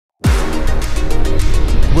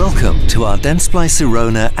Welcome to our Dentsply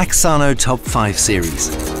Sirona Axano Top 5 series.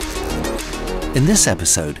 In this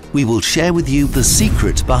episode, we will share with you the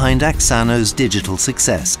secret behind Axano's digital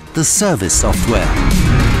success, the service software.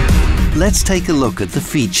 Let's take a look at the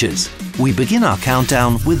features. We begin our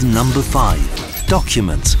countdown with number 5,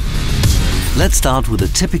 Documents. Let's start with a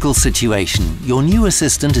typical situation. Your new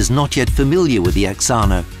assistant is not yet familiar with the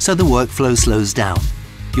Axano, so the workflow slows down.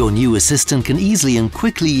 Your new assistant can easily and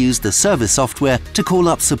quickly use the service software to call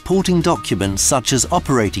up supporting documents such as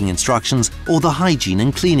operating instructions or the hygiene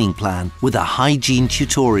and cleaning plan with a hygiene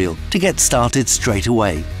tutorial to get started straight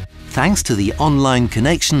away. Thanks to the online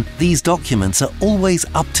connection, these documents are always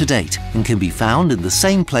up to date and can be found in the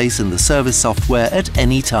same place in the service software at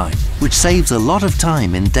any time, which saves a lot of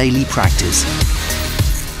time in daily practice.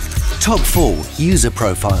 Top 4 User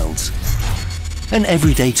Profiles. An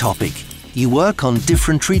everyday topic. You work on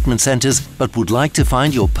different treatment centers but would like to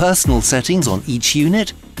find your personal settings on each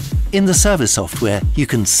unit? In the service software, you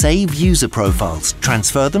can save user profiles,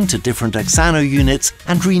 transfer them to different Axano units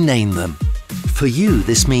and rename them. For you,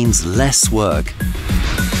 this means less work.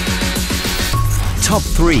 Top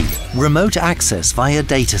 3 Remote Access via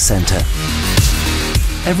Data Center.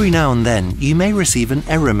 Every now and then, you may receive an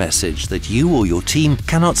error message that you or your team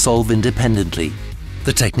cannot solve independently.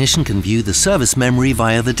 The technician can view the service memory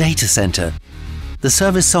via the data center. The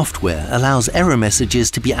service software allows error messages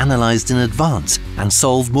to be analyzed in advance and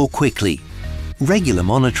solved more quickly. Regular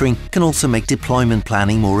monitoring can also make deployment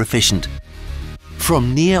planning more efficient.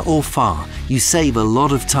 From near or far, you save a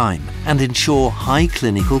lot of time and ensure high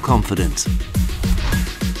clinical confidence.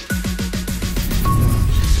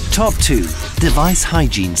 Top 2 Device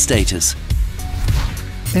Hygiene Status.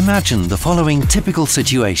 Imagine the following typical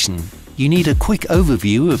situation. You need a quick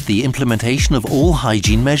overview of the implementation of all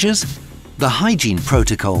hygiene measures? The Hygiene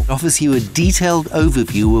Protocol offers you a detailed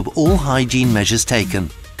overview of all hygiene measures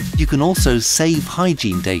taken. You can also save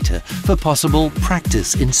hygiene data for possible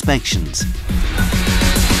practice inspections.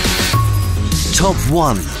 Top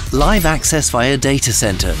 1 Live Access via Data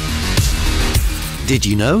Center. Did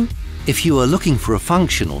you know? If you are looking for a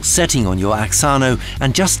function or setting on your Axano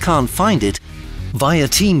and just can't find it, via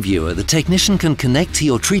TeamViewer, the technician can connect to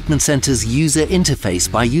your treatment center's user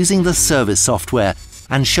interface by using the service software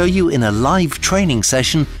and show you in a live training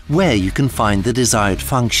session where you can find the desired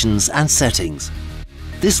functions and settings.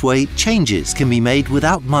 This way, changes can be made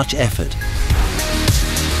without much effort.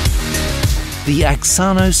 The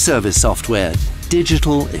Axano service software,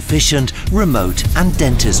 digital, efficient, remote and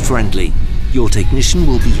dentist-friendly. Your technician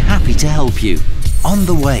will be happy to help you. On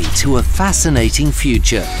the way to a fascinating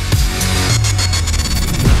future.